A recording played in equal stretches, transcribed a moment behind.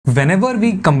Whenever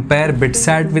we compare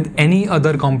BITSAT with any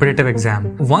other competitive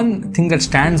exam, one thing that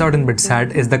stands out in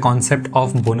BITSAT is the concept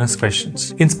of bonus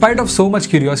questions. In spite of so much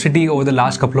curiosity over the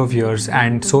last couple of years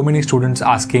and so many students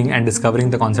asking and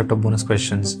discovering the concept of bonus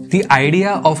questions, the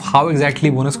idea of how exactly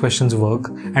bonus questions work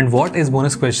and what is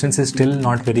bonus questions is still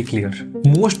not very clear.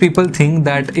 Most people think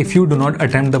that if you do not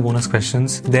attempt the bonus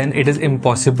questions, then it is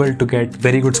impossible to get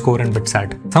very good score in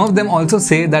BITSAT. Some of them also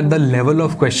say that the level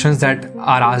of questions that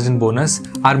are asked in bonus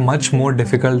are much more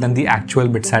difficult than the actual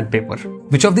BITSAT paper.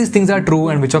 Which of these things are true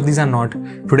and which of these are not?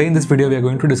 Today in this video we are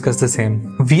going to discuss the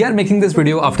same. We are making this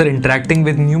video after interacting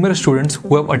with numerous students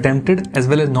who have attempted as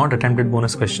well as not attempted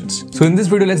bonus questions. So in this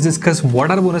video let's discuss what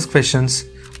are bonus questions,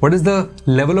 what is the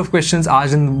level of questions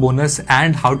asked in bonus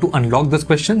and how to unlock those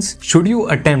questions. Should you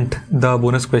attempt the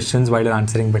bonus questions while you're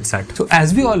answering BITSAT? So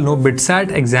as we all know,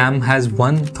 BITSAT exam has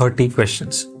 130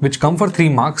 questions which come for 3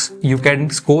 marks. You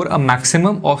can score a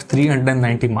maximum of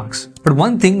 390 marks. But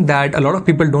one thing that a lot of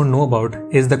people don't know about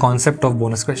is the concept of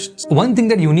bonus questions. One thing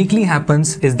that uniquely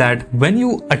happens is that when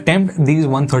you attempt these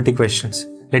 130 questions,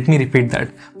 let me repeat that.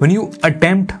 When you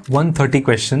attempt 130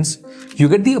 questions, you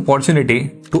get the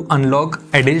opportunity to unlock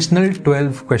additional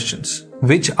 12 questions,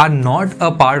 which are not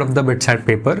a part of the BITSAT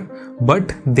paper,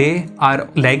 but they are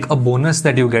like a bonus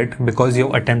that you get because you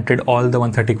have attempted all the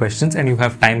 130 questions and you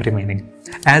have time remaining.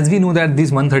 As we know that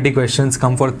these 130 questions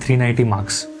come for 390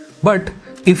 marks. But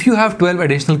if you have 12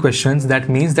 additional questions, that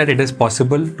means that it is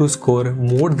possible to score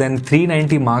more than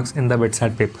 390 marks in the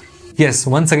BITSAT paper. Yes,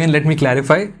 once again, let me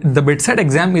clarify. The BITSAT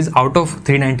exam is out of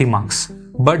 390 marks,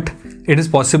 but it is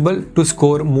possible to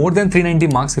score more than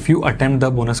 390 marks if you attempt the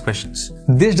bonus questions.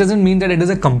 This doesn't mean that it is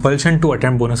a compulsion to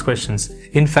attempt bonus questions.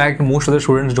 In fact, most of the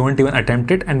students don't even attempt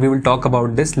it, and we will talk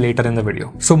about this later in the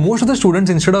video. So most of the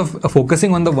students, instead of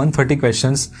focusing on the 130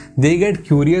 questions, they get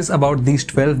curious about these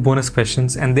 12 bonus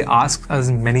questions and they ask us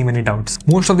many doubts.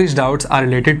 Most of these doubts are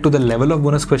related to the level of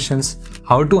bonus questions,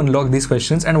 how to unlock these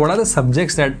questions, and what are the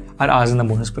subjects that are asked in the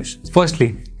bonus questions.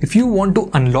 Firstly, if you want to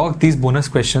unlock these bonus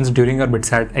questions during your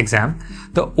BITSAT exam,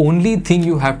 the only thing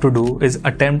you have to do is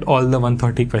attempt all the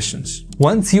 130 questions.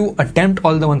 Once you attempt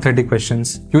all the 130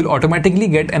 questions, you will automatically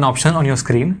get an option on your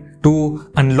screen to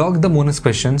unlock the bonus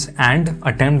questions and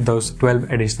attempt those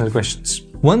 12 additional questions.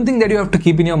 One thing that you have to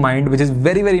keep in your mind, which is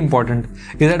very important,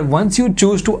 is that once you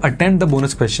choose to attempt the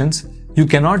bonus questions, you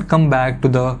cannot come back to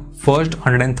the first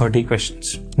 130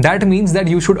 questions. That means that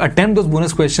you should attempt those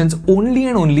bonus questions only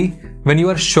and only when you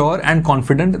are sure and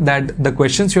confident that the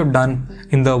questions you have done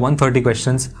in the 130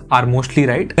 questions are mostly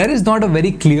right. There is not a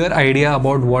very clear idea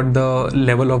about what the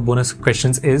level of bonus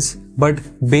questions is, but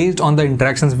based on the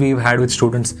interactions we've had with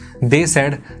students, they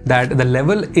said that the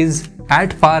level is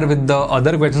at par with the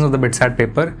other questions of the BITSAT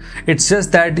paper. It's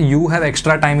just that you have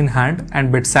extra time in hand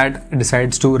and BITSAT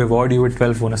decides to reward you with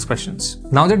 12 bonus questions.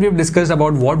 Now that we've discussed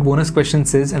about what bonus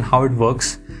questions is and how it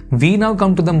works, we now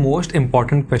come to the most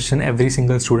important question every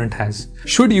single student has.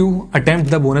 Should you attempt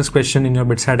the bonus question in your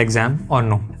BITSAT exam or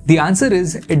no? The answer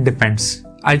is it depends.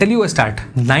 I'll tell you a stat.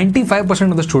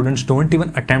 95% of the students don't even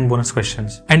attempt bonus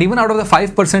questions. And even out of the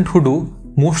 5% who do,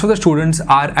 most of the students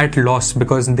are at loss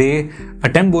because they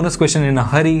attempt bonus question in a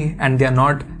hurry and they are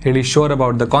not really sure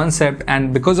about the concept,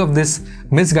 and because of this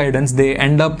misguidance they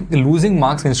end up losing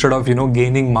marks instead of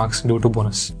gaining marks due to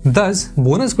bonus. Thus,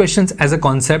 bonus questions as a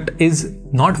concept is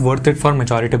not worth it for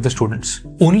majority of the students.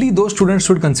 Only those students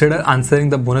should consider answering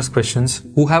the bonus questions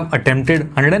who have attempted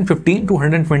 115 to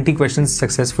 120 questions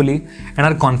successfully and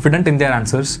are confident in their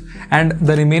answers, and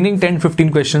the remaining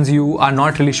 10-15 questions you are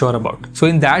not really sure about. So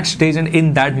in that stage and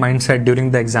in that mindset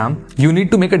during the exam, you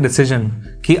need to make a decision.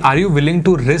 Are you willing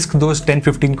to risk those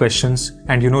 10-15 questions?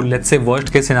 And let's say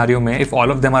worst case scenario mein, if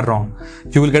all of them are wrong,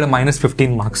 you will get a minus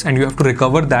 15 marks and you have to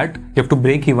recover that. You have to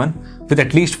break even with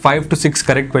at least 5 to 6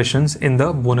 correct questions in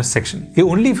the bonus section.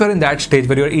 Only if you're in that stage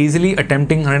where you're easily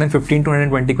attempting 115 to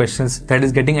 120 questions, that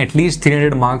is getting at least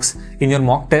 300 marks in your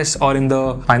mock test or in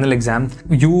the final exam,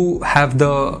 you have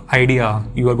the idea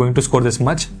you are going to score this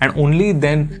much, and only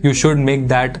then you should make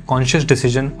that conscious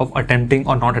decision of attempting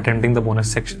or not attempting the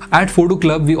bonus section. At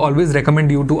phodu.club, we always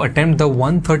recommend you to attempt the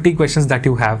 130 questions that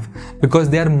you have because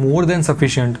they are more than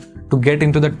sufficient to get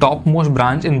into the topmost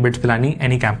branch in BITS Pilani,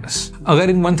 any campus. अगर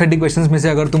इन 130 questions में से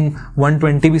अगर तुम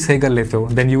 120 भी सही कर लेते हो,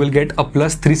 then you will get a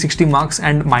plus 360 marks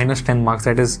and minus 10 marks,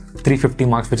 that is 350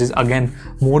 marks, which is again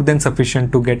more than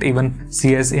sufficient to get even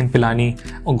CS in Pilani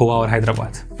or Goa or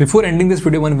Hyderabad. Before ending this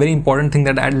video, one very important thing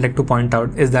that I'd like to point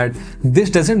out is that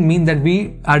this doesn't mean that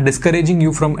we are discouraging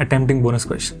you from attempting bonus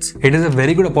questions. It is a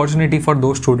very good opportunity for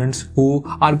those students who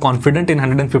are confident in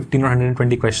 115 or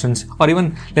 120 questions, or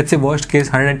even let's say worst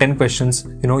case 110 questions,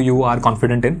 you are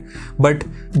confident in. But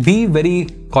be very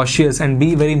cautious and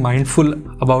be very mindful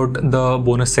about the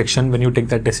bonus section when you take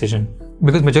that decision.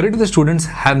 Because majority of the students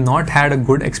have not had a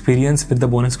good experience with the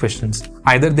bonus questions.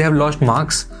 Either they have lost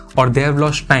marks or they have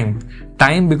lost time.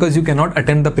 Time because you cannot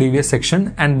attempt the previous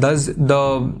section, and thus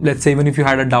let's say even if you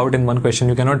had a doubt in one question,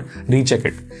 you cannot recheck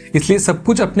it. इसलिए सब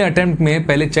कुछ अपने attempt में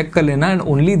पहले check कर लेना and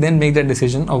only then make that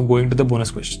decision of going to the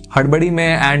bonus question. हड़बड़ी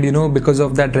में and because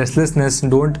of that restlessness,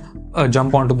 don't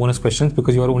jump onto bonus questions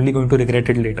because you are only going to regret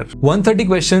it later. 130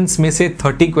 questions में से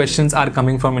 30 questions are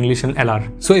coming from English and LR.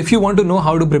 So if you want to know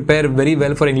how to prepare very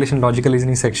well for English and logical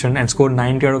reasoning section and score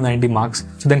 90 out of 90 marks,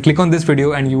 so then click on this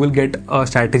video and you will get a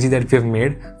strategy that we have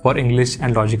made for English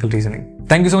and logical reasoning.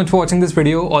 Thank you so much for watching this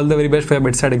video. All the very best for your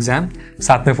BITSAT exam.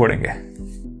 साथ में फोड़ेंगे.